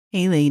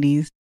Hey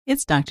ladies,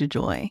 it's Dr.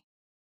 Joy.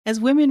 As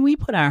women, we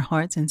put our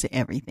hearts into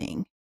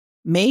everything.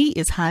 May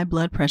is High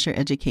Blood Pressure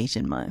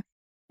Education Month,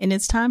 and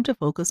it's time to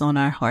focus on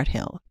our heart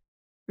health.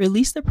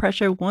 Release the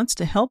Pressure wants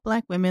to help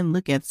Black women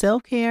look at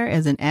self-care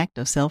as an act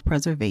of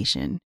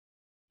self-preservation.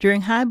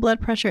 During High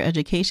Blood Pressure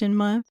Education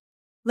Month,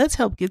 let's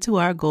help get to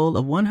our goal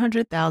of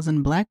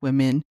 100,000 Black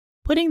women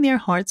putting their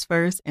hearts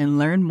first and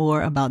learn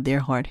more about their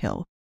heart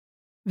health.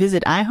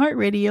 Visit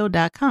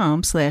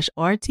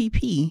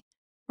iHeartRadio.com/RTP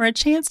for a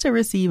chance to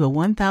receive a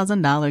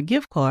 $1,000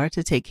 gift card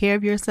to take care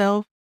of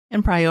yourself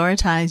and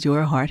prioritize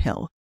your heart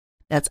health.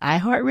 That's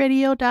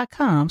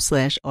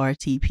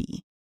iHeartRadio.com/RTP.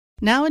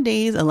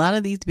 Nowadays, a lot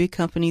of these big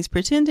companies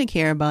pretend to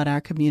care about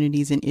our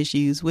communities and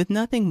issues with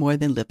nothing more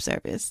than lip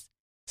service.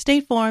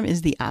 State Farm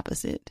is the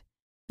opposite.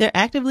 They're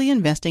actively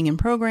investing in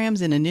programs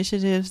and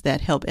initiatives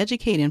that help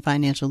educate in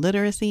financial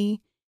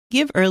literacy,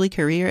 give early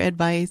career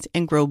advice,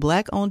 and grow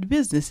Black-owned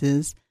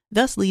businesses,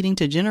 thus leading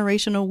to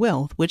generational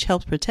wealth, which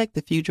helps protect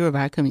the future of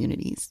our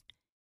communities.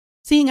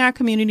 Seeing our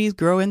communities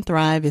grow and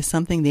thrive is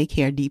something they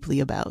care deeply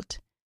about.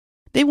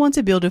 They want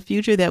to build a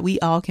future that we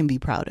all can be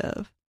proud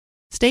of.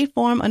 State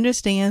Farm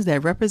understands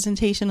that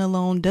representation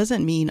alone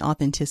doesn't mean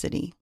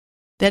authenticity,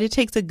 that it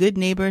takes a good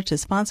neighbor to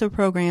sponsor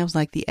programs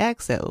like the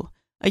AXO,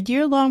 a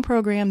year-long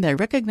program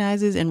that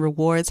recognizes and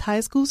rewards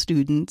high school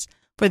students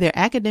for their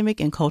academic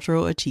and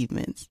cultural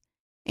achievements,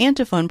 and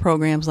to fund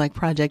programs like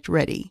Project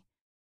Ready,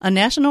 a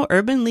National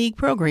Urban League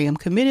program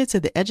committed to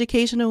the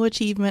educational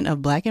achievement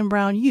of Black and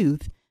Brown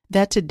youth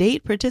that to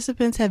date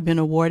participants have been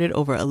awarded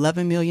over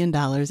 $11 million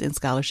in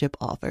scholarship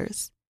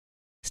offers.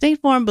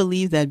 State Farm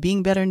believes that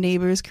being better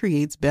neighbors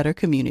creates better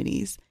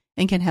communities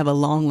and can have a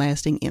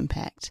long-lasting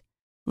impact.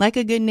 Like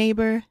a good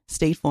neighbor,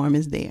 State Farm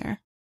is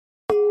there.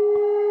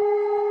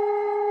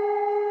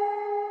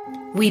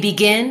 We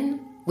begin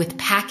with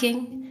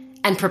packing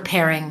and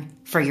preparing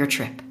for your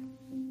trip.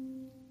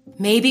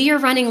 Maybe you're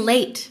running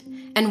late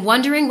and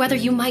wondering whether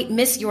you might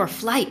miss your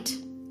flight.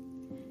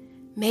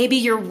 Maybe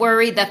you're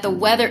worried that the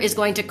weather is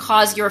going to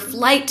cause your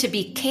flight to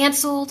be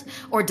canceled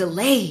or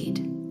delayed.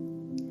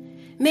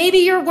 Maybe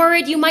you're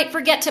worried you might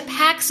forget to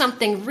pack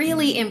something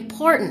really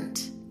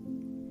important.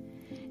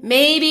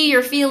 Maybe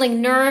you're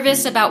feeling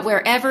nervous about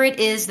wherever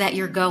it is that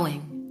you're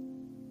going.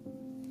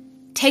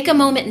 Take a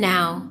moment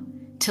now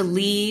to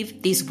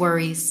leave these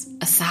worries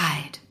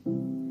aside.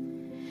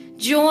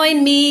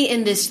 Join me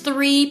in this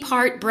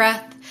 3-part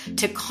breath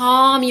to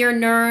calm your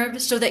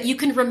nerves so that you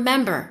can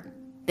remember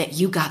that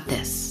you got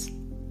this.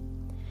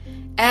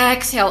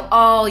 Exhale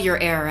all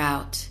your air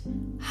out.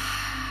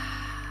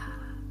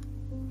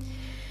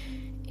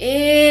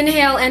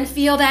 Inhale and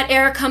feel that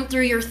air come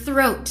through your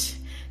throat,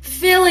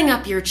 filling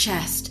up your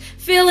chest,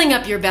 filling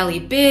up your belly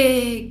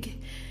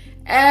big.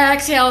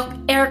 Exhale,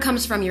 air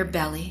comes from your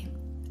belly,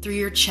 through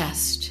your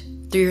chest,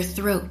 through your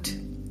throat.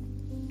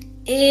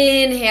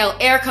 Inhale,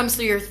 air comes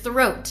through your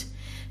throat,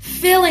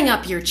 filling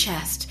up your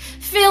chest,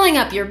 filling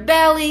up your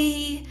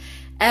belly.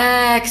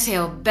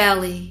 Exhale,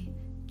 belly,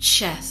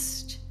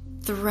 chest,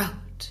 throat.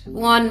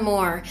 One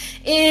more.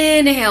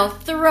 Inhale,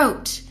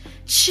 throat,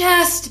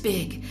 chest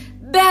big,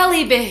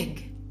 belly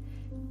big.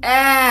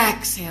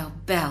 Exhale,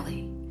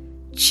 belly,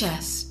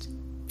 chest,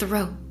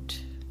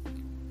 throat.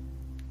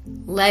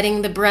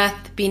 Letting the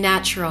breath be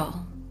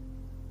natural.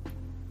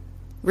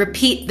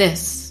 Repeat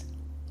this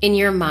in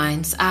your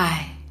mind's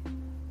eye.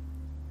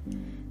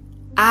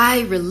 I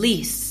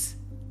release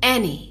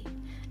any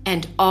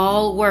and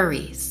all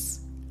worries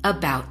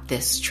about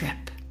this trip.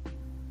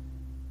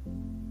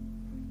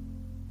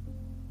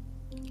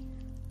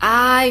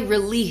 I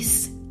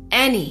release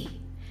any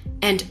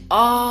and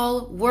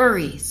all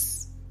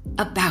worries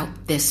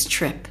about this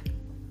trip.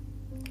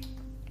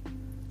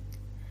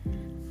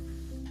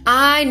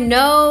 I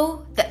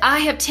know that I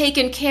have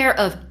taken care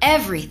of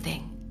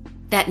everything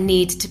that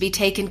needs to be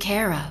taken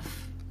care of.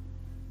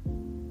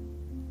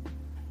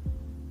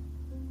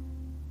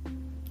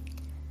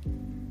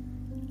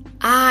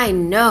 I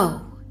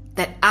know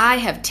that I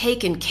have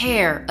taken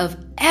care of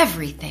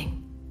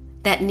everything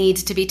that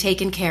needs to be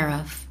taken care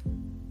of.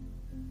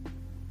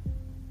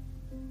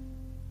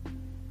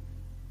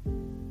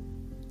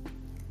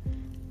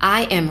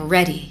 I am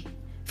ready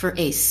for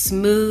a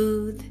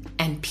smooth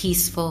and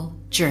peaceful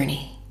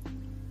journey.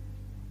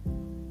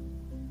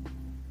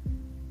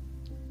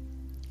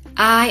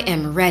 I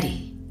am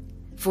ready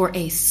for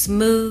a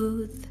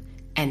smooth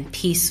and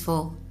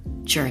peaceful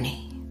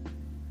journey.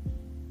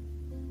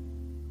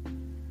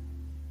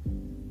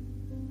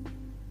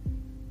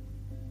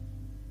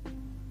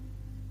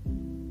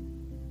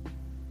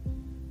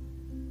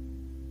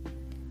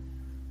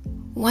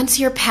 Once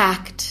you're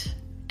packed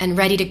and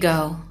ready to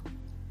go,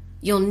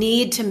 you'll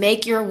need to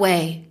make your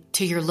way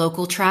to your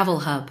local travel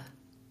hub,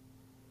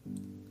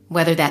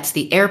 whether that's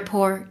the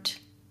airport,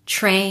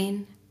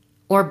 train,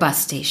 or bus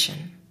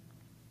station.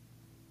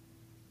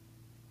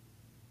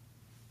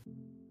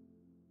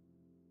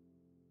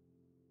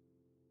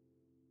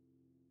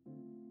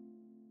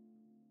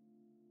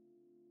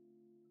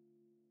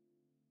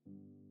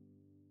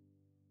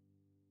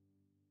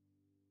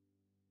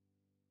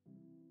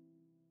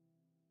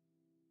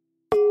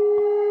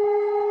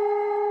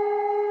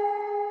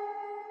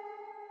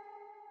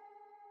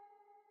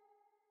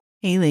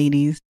 Hey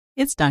ladies,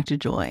 it's Dr.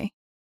 Joy.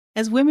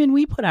 As women,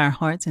 we put our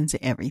hearts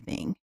into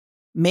everything.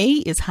 May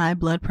is High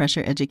Blood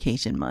Pressure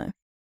Education Month,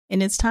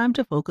 and it's time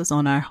to focus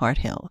on our heart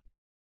health.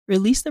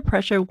 Release the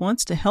Pressure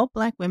wants to help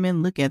Black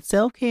women look at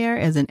self-care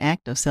as an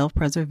act of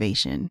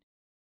self-preservation.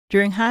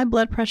 During High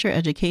Blood Pressure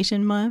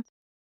Education Month,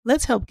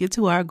 let's help get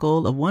to our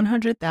goal of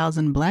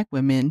 100,000 Black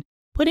women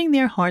putting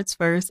their hearts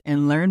first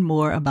and learn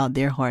more about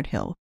their heart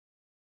health.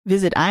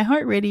 Visit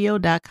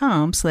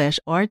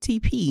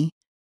iHeartRadio.com/RTP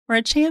for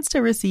a chance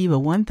to receive a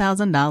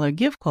 $1,000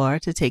 gift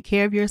card to take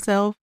care of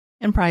yourself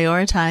and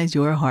prioritize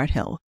your heart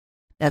health.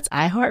 That's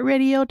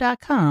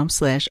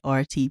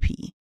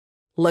iHeartRadio.com/RTP.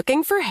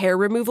 Looking for hair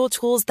removal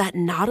tools that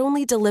not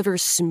only deliver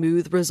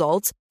smooth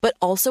results, but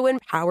also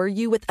empower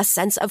you with a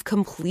sense of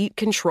complete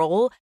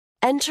control?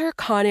 Enter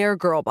Conair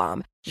Girl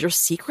Bomb, your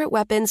secret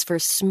weapons for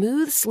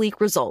smooth,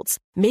 sleek results,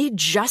 made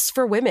just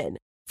for women.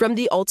 From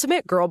the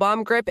ultimate Girl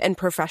Bomb grip and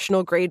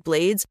professional-grade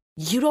blades,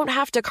 you don't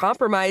have to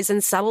compromise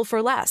and settle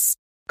for less.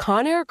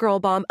 Conair Girl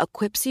Bomb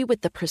equips you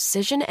with the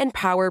precision and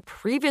power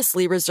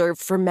previously reserved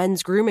for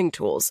men's grooming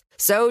tools.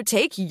 So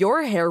take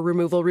your hair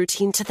removal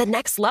routine to the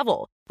next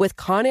level with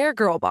Conair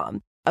Girl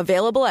Bomb.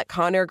 Available at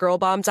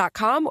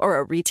ConairGirlBomb.com or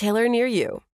a retailer near you.